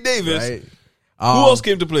 Anthony Davis. Right. Who else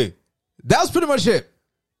came to play? That was pretty much it.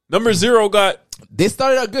 Number 0 got. They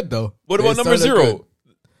started out good, though. What about number 0?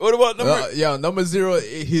 What about number? Number 0.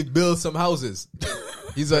 He builds some houses.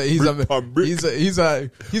 He's a he's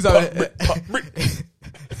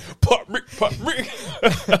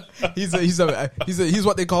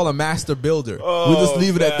what they call a master builder. We'll just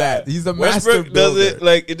leave it at that. He's a master builder. Does it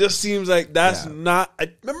like it just seems like that's not.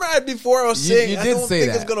 Remember before I was saying I don't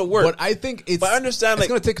think it's gonna work, but I think it's. But I understand it's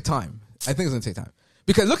gonna take time. I think it's gonna take time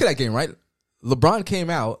because look at that game, right? LeBron came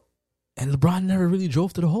out and LeBron never really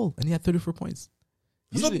drove to the hole, and he had 34 points.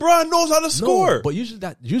 LeBron knows how to score, but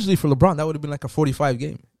usually for LeBron that would have been like a 45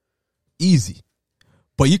 game, easy.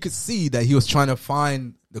 But you could see that he was trying to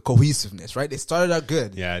find the cohesiveness, right? They started out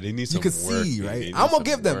good. Yeah, they need some work. You could see, right? I'm going to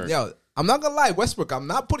give them, I'm not going to lie, Westbrook, I'm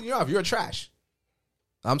not putting you off. You're trash.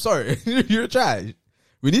 I'm sorry. You're trash.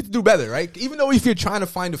 We need to do better, right? Even though if you're trying to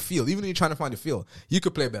find a field, you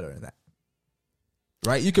could play better than that.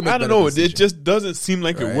 Right? You can make I don't know. It just doesn't seem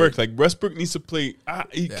like it works. Like Westbrook needs to play.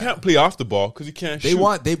 He can't play off the ball because he can't shoot.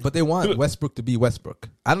 They want Westbrook to be Westbrook.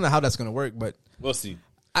 I don't know how that's going to work, but we'll see.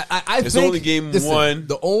 It's think, only game 1.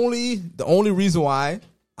 The only reason why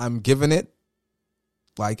I'm giving it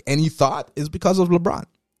like any thought is because of LeBron.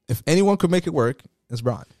 If anyone could make it work, it's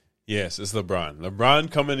Bron. Yes, it's LeBron.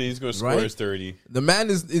 LeBron coming in, he's going to score his 30. The man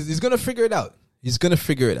he's going to figure it out. He's going to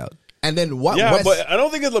figure it out. And then what? Yeah, but I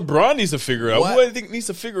don't think it's LeBron needs to figure it out. Who I think needs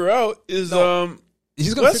to figure out is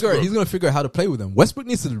he's going to figure out. He's going to figure out how to play with them. Westbrook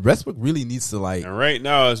really needs to like. And right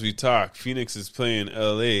now, as we talk, Phoenix is playing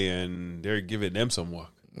LA, and they're giving them some work.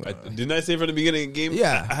 Didn't I say from the beginning of the game?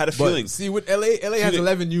 Yeah, I had a feeling. See, with LA has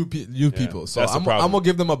 11 new people, so I'm gonna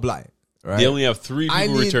give them a blind. Right? They only have 3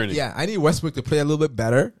 people returning. Yeah, I need Westbrook to play a little bit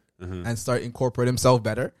better and start incorporate himself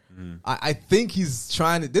better. I think he's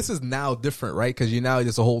trying to. This is now different, right? Because now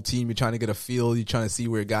there's a whole team. You're trying to get a feel. You're trying to see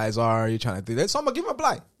where guys are. You're trying to do that. So I'm gonna give him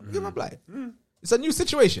a blind. It's a new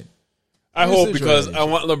situation. I hope because I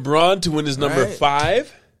want LeBron to win his number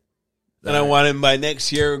 5. And I want him by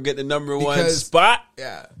next year to get the number 1 spot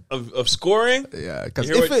of scoring. Yeah,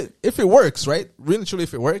 because if it works, right? Really, truly,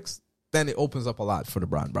 if it works, then it opens up a lot for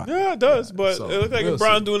LeBron. Yeah, it does. But it looked like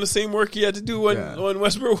LeBron doing the same work he had to do when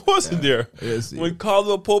Westbrook wasn't there. When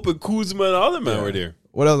Caldwell Pope and Kuzma and all the men were there.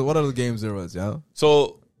 What other games there was, yeah?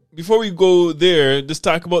 So before we go there, let's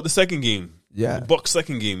talk about the second game. Yeah. The Bucks'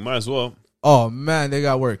 second game. Might as well. Oh, man, they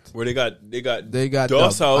got worked. Where they got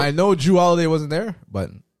Doss out. I know Jrue Holiday wasn't there,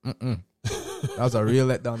 but that was a real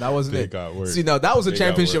letdown. That wasn't it. See, now that was a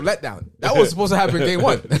championship letdown. That was supposed to happen in game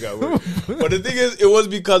 1. But the thing is, it was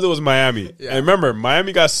because it was Miami. Yeah. And remember,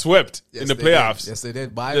 Miami got swept in the playoffs. Yes, they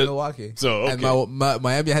did. By Milwaukee. So, okay. And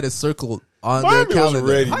Miami had it circled on their calendar.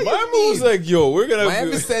 Was ready. Miami was like, yo, we're going to...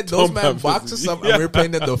 Miami said those men boxed us up and we're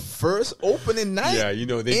playing them the first opening night. Yeah,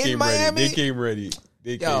 they came ready.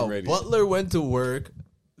 They came ready. Butler went to work.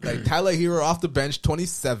 Like, Tyler Hero off the bench,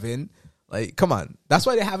 27. Like, come on. That's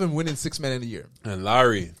why they have him winning 6 men in a year. And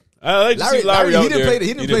Larry. I like to see Larry out there.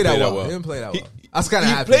 He didn't play that well. He didn't play that well. I was kind of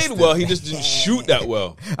happy. He played well. He just didn't shoot that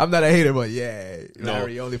well. I'm not a hater, but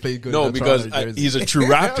Larry only played good. No, because he's a true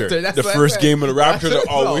Raptor. The first game of the Raptors are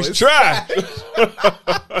always trash.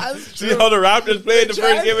 See how the Raptors played the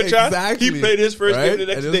first game of trash? Exactly. He played his first game the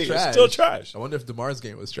next day. It's still trash. I wonder if DeMar's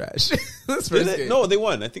game was trash. No, they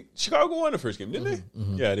won. I think Chicago won the first game, didn't they?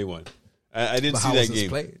 Yeah, they won. I didn't see that game.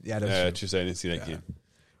 Played? Yeah, that's true. I didn't see that game.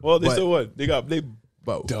 Well, they still won. They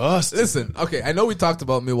dust. Listen, okay, I know we talked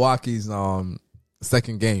about Milwaukee's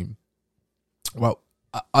second game. Well,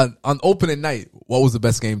 on opening night, what was the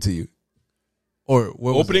best game to you? Or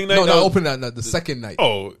what was opening night? No, opening night. The second night.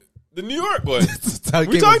 Oh, the New York one.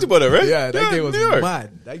 We talked about it, right? Yeah, that game was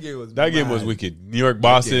mad. That game was wicked. New York,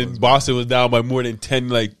 Boston. Boston was down by more than 10,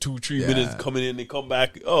 like 2-3 minutes coming in. They come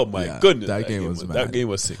back. Oh my goodness. That game was mad. That game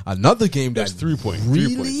was sick. Another game that's 3 points.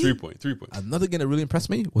 Really? 3 points. Another game that really impressed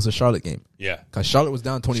me was the Charlotte game. Yeah. Because Charlotte was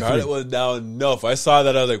down 23. Charlotte was down enough. I saw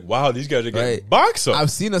that. I was like, wow, these guys are getting boxed up.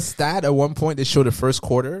 I've seen a stat at one point. They showed the first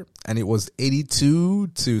quarter, and it was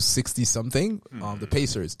 82-60 something, the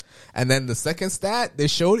Pacers. And then the second stat they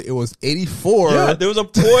showed, it was 84. Yeah, there was a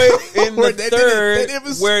point in the third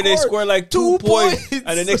where they scored like 2 points,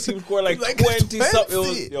 and the next team scored like 20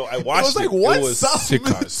 something. I watched it. It was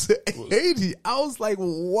sick. 80. I was like,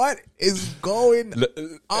 what is going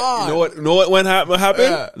on? You know what happened?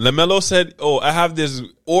 Yeah. LaMelo said, "Oh, I have this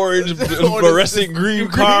orange fluorescent green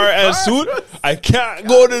car and suit. I can't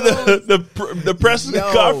go to the press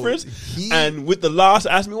conference." And with the loss,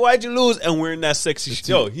 asked me, "Why'd you lose?" And we're in that sexy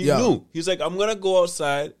shit. He knew. He's like, "I'm gonna go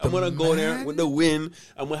outside. I'm gonna go there with the wind.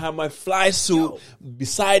 I'm gonna have my fly suit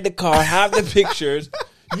beside the car. Have the pictures."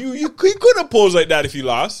 He could have posed like that if he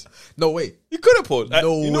lost. No way. He could have posed.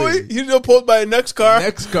 You know what? He could have posed by the next car.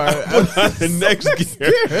 The next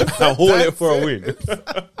gear. And hold it for a win.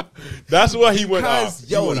 That's why he went off.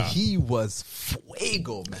 He was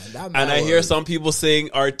fuego, man. And I hear some people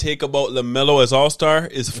saying our take about LaMelo as All-Star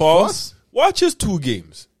is false. Watch his 2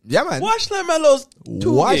 games. Yeah, man. Watch LaMelo's 2 games.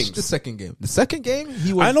 Watch the second game. The second game,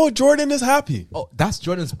 he was... I know Jordan is happy. Oh, that's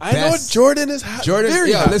Jordan's best. I know Jordan is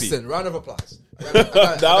very happy. Listen, round of applause.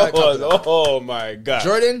 Oh my God.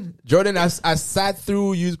 Jordan, I sat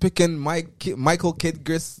through you picking Michael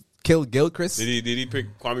Gilchrist. Did he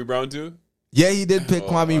pick Kwame Brown too? Yeah, he did pick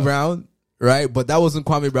Kwame Brown, right? But that wasn't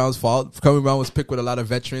Kwame Brown's fault. Kwame Brown was picked with a lot of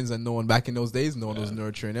veterans and no one back in those days. No one was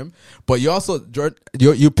nurturing him. But you also,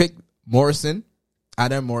 you picked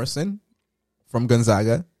Adam Morrison from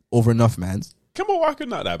Gonzaga over Enough Mans. Kemba Walker,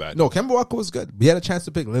 not that bad. No, Kemba Walker was good. He had a chance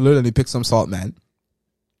to pick. Literally picked some salt man.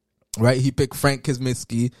 Right? He picked Frank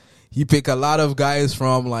Kuzminski. He picked a lot of guys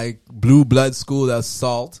from like blue blood school that's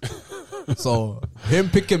salt. So him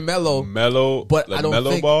picking Melo, but I don't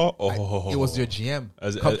think ball? It was your GM.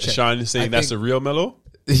 Sean is saying that's a real Melo?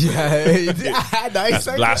 Yeah, that's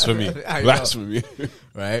blasphemy. Blasphemy.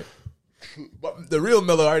 Right? But the real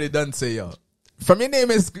Melo already done say, yo, from your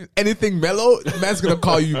name is anything Melo, man's gonna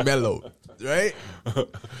call you Melo. right?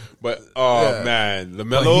 But man,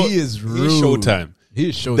 LaMelo, he is rude. He's Showtime.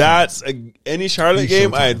 He's Showtime. That's any Charlotte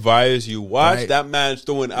game. Showtime. I advise you watch Right. that man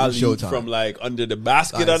throwing alley from like under the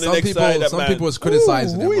basket on the some next people, side. That some man, people was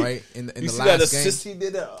criticizing him, right? In you the see last that game. assist he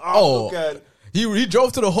did? Oh, he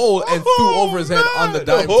drove to the hole and threw over his head on the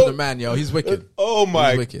dime to the man. Yo, he's wicked. Oh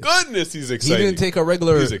my wicked. goodness, he's exciting. He didn't take a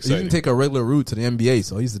regular route to the NBA,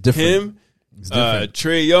 so he's different. He's different.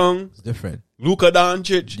 Trae Young, It's different. Luka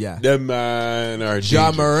Doncic, Yeah. them man are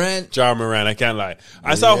Ja dangerous. Morant. I can't lie.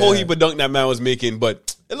 I saw a whole heap of dunk that man was making,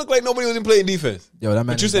 but it looked like nobody was even playing defense. Yo, that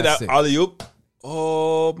man. But you said that alley oop.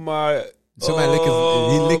 Oh my! So man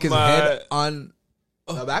lick his head on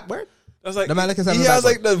the backboard. That's like the man lick his head he on the has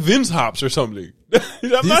backboard. like the Vince hops or something.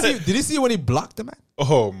 Did you see when he blocked the man?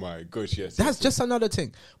 Oh my gosh! Yes, That's just another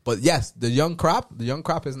thing. But yes, the young crop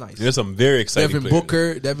is nice. There's some very exciting Devin players.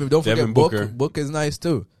 Booker, don't forget Booker. Book is nice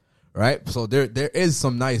too, right? So there is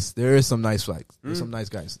some nice flags. There's some nice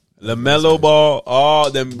guys. LaMelo Ball,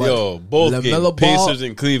 all them both LaMelo games, Ball, Pacers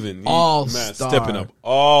and Cleveland, all man star. stepping up,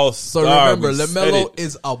 all So star. remember, LaMelo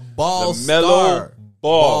is a ball star.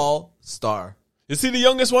 Ball star. You see, the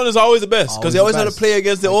youngest one is always the best because he always had to play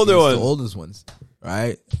against the older ones. The oldest ones,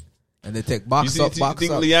 right? And they take box You up.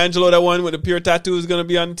 think LiAngelo, that one with the pure tattoo, is going to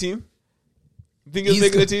be on the team? You think he's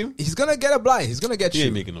making the team? He's gonna get a blind. He's gonna get He True.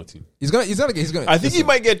 ain't making no team. He's gonna. I think he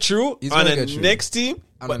might get True on the True. next team.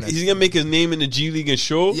 But he's gonna make his name in the G League and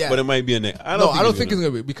show. Yeah. But it might be a name. I don't think he's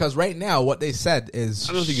gonna be, because right now what they said is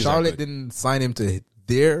I don't think Charlotte didn't sign him to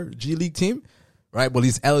their G League team, right? But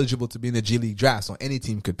he's eligible to be in the G League draft, so any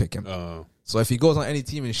team could pick him. So if he goes on any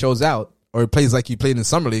team and shows out, or plays like he played in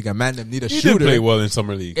Summer League, a man that need a shooter. He did play well in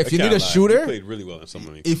Summer League. If you need a shooter, he played really well in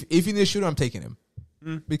Summer League. If you need a shooter, I'm taking him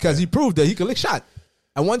because he proved that he could lick shot.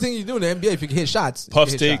 And one thing you do in the NBA, if you can hit shots,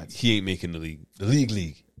 Puff's take, he ain't making the league. The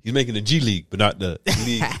league. He's making the G League, but not the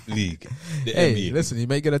league. The NBA. Listen, you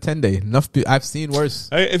may get a 10-day. I've seen worse.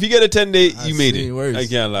 If you get a 10-day, you made it. Worse. I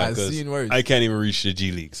can't lie. I've seen worse. I can't even reach the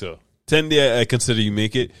G League. So 10-day, I consider you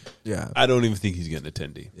make it. Yeah. I don't even think he's getting a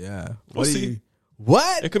 10-day. Yeah. We'll see.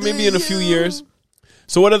 What? It could maybe in a few years.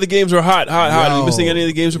 So what other games were hot? Are you missing any of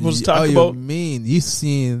the games we're supposed to talk about? You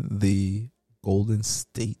seen the Golden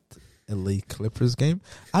State LA Clippers game?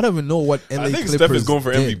 I don't even know what LA I think Clippers Steph is going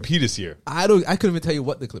for did. MVP this year. I couldn't even tell you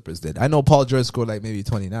what the Clippers did. I know Paul George scored like maybe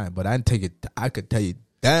 29, but I could tell you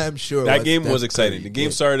damn sure that game was exciting. The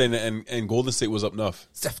game started and Golden State was up enough.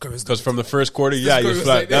 Steph Curry, because from the first quarter, he was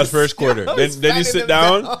flat. That's first quarter. Then you sit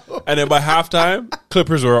down, and then by halftime,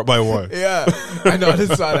 Clippers were up by 1. Yeah, I know. I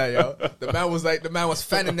just saw that, yo. The man was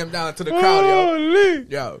fanning them down to the crowd, yo.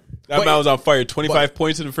 Yo, that man was on fire. 25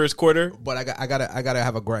 points in the first quarter. But I gotta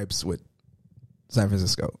have a gripes with San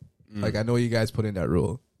Francisco. Like, I know you guys put in that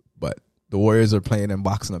rule, but the Warriors are playing and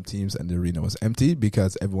boxing up teams, and the arena was empty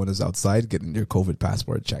because everyone is outside getting their COVID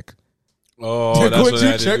passport check. Oh, they're that's going what to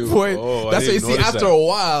I had to checkpoint. do. That's what you see. After a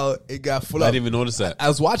while, it got full up. I didn't even notice that. I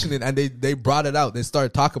was watching it, and they brought it out. They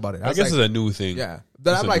started talking about it. I guess it's a new thing. Yeah.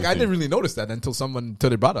 Then I'm like, I didn't really notice that until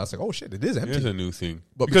they brought it. I was like, oh shit, it is empty. It's a new thing.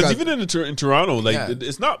 But because even in Toronto,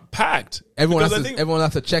 it's not packed. Everyone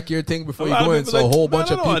has to check your thing before you go in. So a whole bunch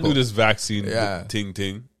of people. I do this vaccine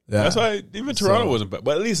thing. Yeah. That's why even Toronto wasn't bad.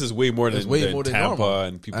 But at least it's way more than Tampa normal.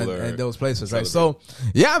 And people and those places, right? So,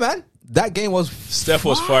 yeah, man. That game was Steph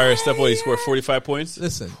was fire. Steph, he scored 45 points?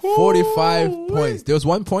 Listen, 45 points. There was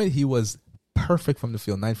one point he was perfect from the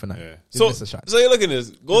field, 9 for 9. Yeah. So you're looking at this.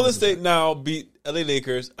 Golden State now beat LA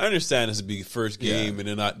Lakers. I understand it's a big first game and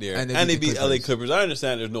they're not there. And they beat LA Clippers. I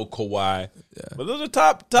understand there's no Kawhi. Yeah. But those are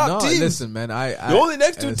top teams. Listen, man. The only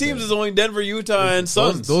next two teams is only Denver, Utah, and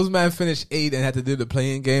Suns. Those men finished 8 and had to do the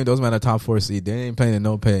playing game. Those men are top 4 seed. They ain't playing in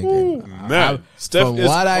no playing game. Man, Steph from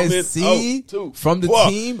what I see from the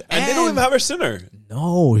team, and they don't even have a center.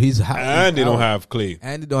 No, and they don't have Clay.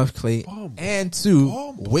 And they don't have Clay. And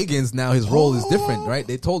two, Wiggins now his role is different, right?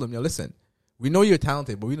 They told him, listen, we know you're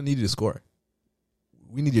talented, but we don't need you to score.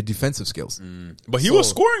 We need your defensive skills. But he was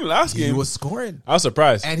scoring last game. He was scoring. I was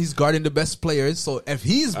surprised. And he's guarding the best players. So if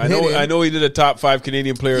he's I know he did a top 5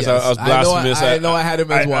 Canadian players. Yes, I was blasphemous. I know I had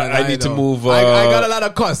him as one. I need to move. I got a lot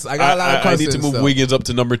of cuss. I need to move Wiggins up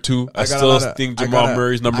to number 2. I still think Jamal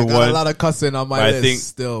Murray's number 1. I got a lot of cussing on my list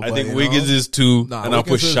still. I think Wiggins is 2, and I'll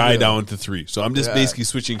put Shai down to 3. So I'm just basically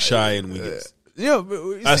switching Shai and Wiggins. Yeah,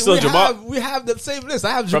 we have the same list.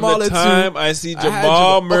 I have Jamal from the time I see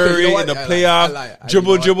Jamal Murray in the playoff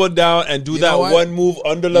dribble down and do that one move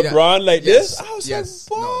under LeBron like this. I was like,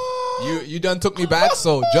 You done took me back.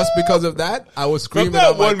 So just because of that, I was screaming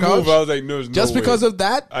on my couch. Move, I was like, no, just because of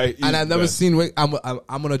that, and I've never seen. I'm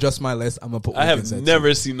gonna adjust my list. I'm gonna put. I have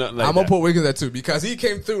never seen nothing like that. I'm gonna put Wiggins at 2 because he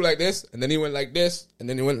came through like this, and then he went like this, and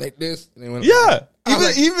then he went like this, and then he went. Yeah.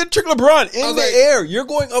 Even Trick LeBron in the air, you're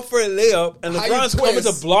going up for a layup, and LeBron's coming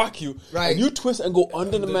to block you, right? And you twist and go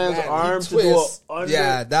under the man's arm to go under.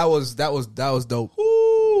 Yeah, that was dope.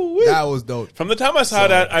 Ooh, that was dope. From the time I saw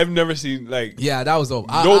that, I've never seen that was dope.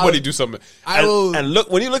 Nobody do something. And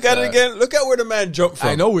look when you look at it again, look at where the man jumped from.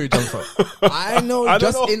 I know where he jumped from. I know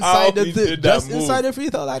just inside the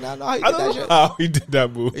free throw line. I know how he did that shit. How he did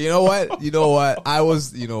that move. You know what? I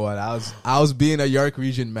was being a York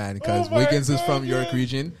region man because Wiggins is from York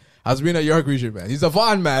region. I was being a York region man. He's a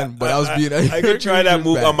Vaughn man, but I was being a York I could try that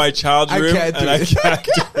move man. on my child's rim, I can't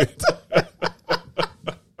do it.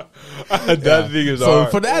 That thing is so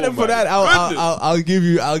hard. For that, I'll give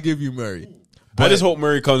you Murray. But I just hope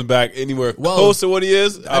Murray comes back anywhere close to what he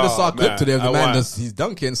is. I just saw a clip today of the man. He's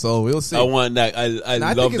dunking, so we'll see. I want that. I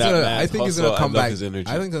love that man. I think he's gonna come back. I think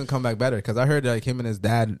he's gonna come back better because I heard like him and his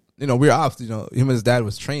dad. We're off. Him and his dad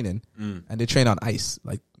was training, and they train on ice,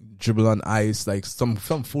 like dribble on ice, like some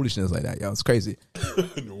foolishness like that. Yeah, it's crazy.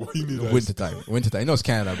 Wintertime. You know it's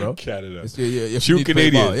Canada, bro. Canada. If you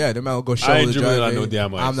Canadian. Ball, yeah, the man will go show the drive. On no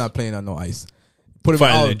damn ice. I'm not playing on no ice. Put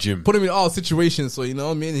him in all situations, so you know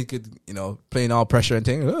what I mean. He could, play in all pressure and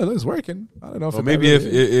things. Oh, it's working. I don't know. Well, maybe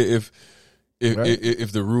if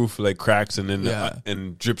the roof like cracks and then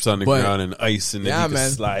and drips on the ground and ice and then he can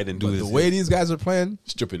slide and do this. The way these guys are playing,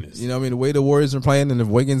 stripping this. You know what I mean? The way the Warriors are playing and the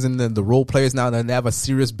Wiggins and the role players now, and they have a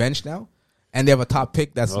serious bench now, and they have a top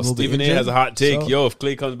pick that's a little bit injured. Stephen A has a hot take. So, if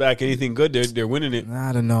Klay comes back, anything good, they're winning it.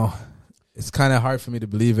 I don't know. It's kind of hard for me to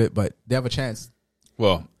believe it, but they have a chance.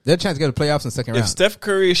 Well, they have a chance to get the playoffs in the second round. If Steph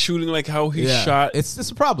Curry is shooting like how he shot, it's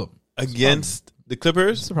a problem against the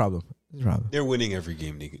Clippers. It's a problem. They're winning every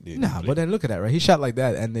game. But then look at that, right? He shot like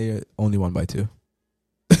that, and they only won by 2.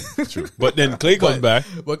 True. But then Klay comes back.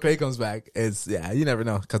 But Klay comes back. You never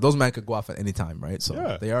know because those men could go off at any time, right?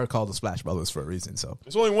 So they are called the Splash Brothers for a reason. So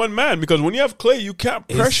it's only one man because when you have Klay, you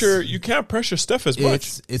can't pressure Steph as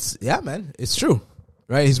much. Man. It's true.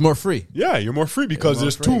 Right, he's more free. Yeah, you're more free because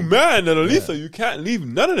there's 2 men that are lethal. You can't leave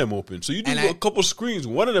none of them open. So you do a couple screens,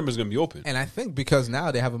 one of them is going to be open. And I think because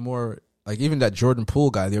now they have a more even that Jordan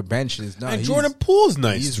Poole guy, their bench is not. And Jordan Poole's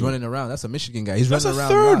nice. He's running around. That's a Michigan guy. That's running around.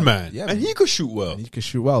 That's a third man. Yeah, and he could shoot well. He could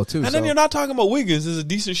shoot well too. And then you're not talking about Wiggins as a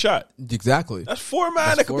decent shot. Exactly. That's 4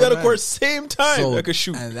 men that could be on the court same time that could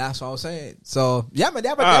shoot. And that's what I was saying. So man, they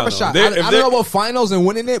have a shot. I don't know about finals and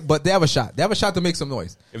winning it, but they have a shot. They have a shot to make some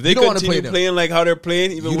noise. If they continue playing like how they're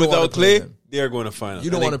playing, even without Klay, they're going to finals.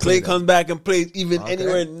 You don't want to play. Klay comes back and plays even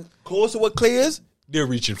anywhere close to what Klay is. They're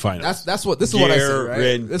reaching finals. This is what I say.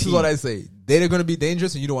 Right? This is what I say. They're going to be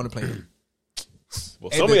dangerous, and you don't want to play them.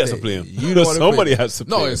 Well, somebody has to play them. You don't somebody has to.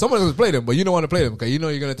 Play them. Someone has to play them, but you don't want to play them because you know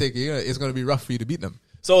you're going to take. It's going to be rough for you to beat them.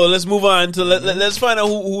 So let's move on to let's find out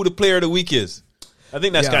who the player of the week is. I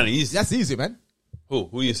think that's kind of easy. That's easy, man. Who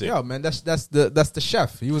do you say? Yeah, man. That's the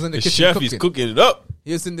chef. He was in the kitchen. Chef, cooking. He's cooking it up.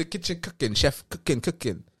 He was in the kitchen cooking. Chef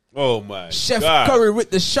cooking. Oh my Chef God. Curry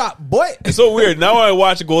with the shot, boy. It's so weird. Now I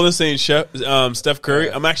watch Golden State Steph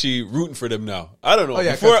Curry. I'm actually rooting for them now. I don't know.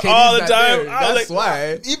 Before all the time, that's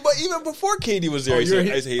why. Even before KD was there, I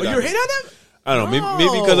hate on them. I don't know.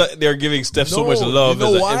 Maybe because they're giving Steph so much love. You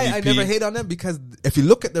know as why MVP. I never hate on them? Because if you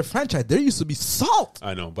look at their franchise, there used to be salt.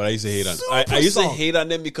 I know, but I used to hate on them. I used to hate on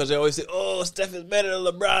them because they always say, "Oh, Steph is better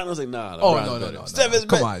than LeBron." I was like, "Nah, LeBron's better. Steph is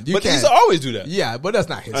better." Come on, but they used to always do that. Yeah, but that's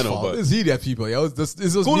not his fault. It's media people. It's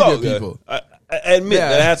those media people. I admit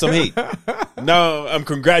that I had some hate. Now I'm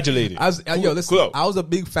congratulating. Listen, I was a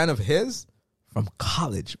big fan of his from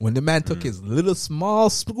college when the man took his little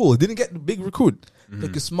small school. Didn't get the big recruit.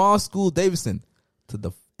 Took his small school, Davidson, to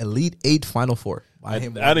the Elite 8 Final Four. I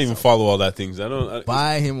don't even follow all that things.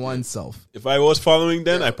 By him oneself. If I was following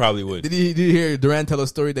then, I probably would. Did you hear Durant tell a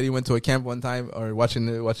story that he went to a camp one time or watching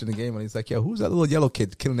the game and he's like, "Yo, who's that little yellow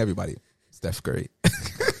kid killing everybody?" Steph Curry.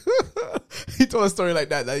 He told a story like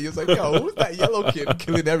that. He was like, "Yo, who's that yellow kid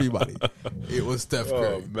killing everybody?" It was Steph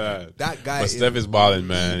Curry. Oh man, that guy. But Steph is balling,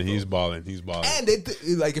 man. He's balling. And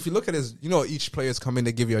if you look at his, each player's come in,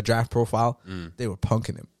 they give you a draft profile. They were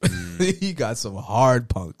punking him. He got some hard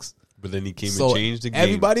punks. But then he came and changed the game.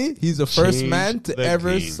 Everybody, he's the first man to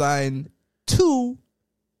ever sign 2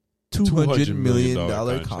 $200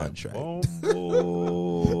 million contract.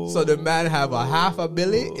 Oh. So the man have $500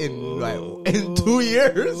 million in 2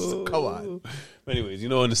 years. Come on. Anyways, in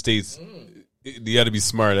the States, you got to be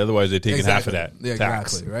smart. Otherwise, they're taking half of that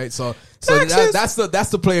tax. Exactly. Right. So that's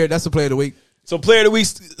the player. That's the player of the week. So player of the week,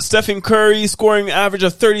 Stephen Curry, scoring average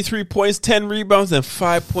of 33 points, 10 rebounds, and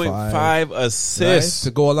 5.5 assists. Nice.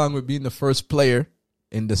 To go along with being the first player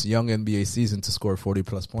in this young NBA season to score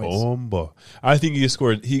 40-plus points. I think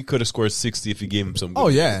he could have scored 60 if you gave him some good. Oh,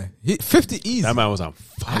 yeah. 50 easy. That man was on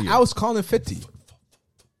fire. I was calling 50.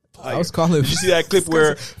 I was calling. Did you see that clip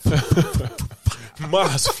where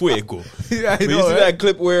Mas Fuego? Yeah, I know. You see that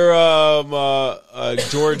clip where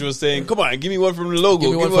George was saying, "Come on, give me one from the logo.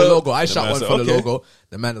 Give me one from the logo." I shot one from the logo.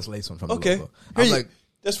 The man just laced one from the logo. I'm like,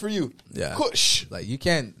 that's for you. Yeah, push. Like you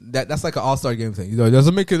can't. That's like an all-star game thing. You know,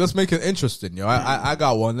 let's make it interesting. You know, I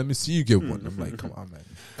got one. Let me see you get one. I'm like, come on, man.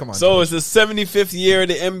 Come on. So George. It's the 75th year of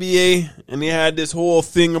the NBA, and they had this whole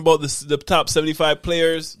thing about the top 75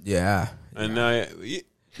 players. Yeah, and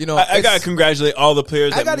you know, I gotta congratulate all the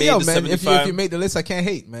players that made the 75. If you made the list, I can't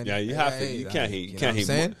hate, man. Yeah, you have to. You can't hate. You can't hate.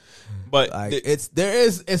 Saying? But like,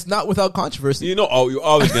 it's not without controversy. You know, you're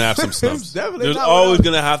always gonna have some snubs. There's always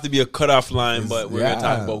gonna have to be a cutoff line, but we're gonna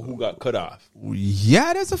talk about who got cut off.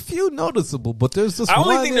 Yeah, there's a few noticeable, but there's just I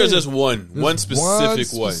only think there's just one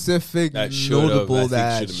specific that notable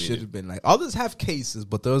that should have been. Like others have cases,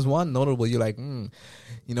 but there's one notable. You're like, you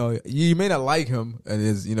know, you may not like him, and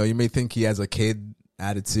you may think he has a kid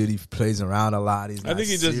attitude. He plays around a lot. He's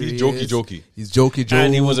jokey. He's jokey,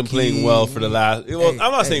 and he wasn't playing well for the last. I'm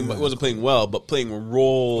not saying he wasn't playing well, but playing a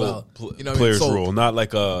role, player's role, not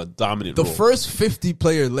like a dominant. The first 50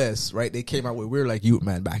 player list, right? They came out with. We were like Ute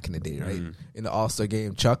Man back in the day, right? In the All-Star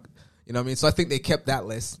game, Chuck. You know what I mean? So I think they kept that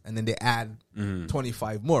list, and then they add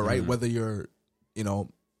 25 more, right? Whether you're,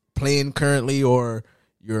 playing currently or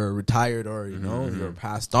you're retired or you're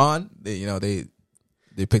passed on.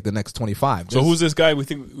 They picked the next 25. So who's this guy we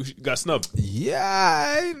think got snubbed?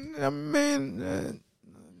 Yeah, I mean...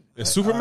 Superman?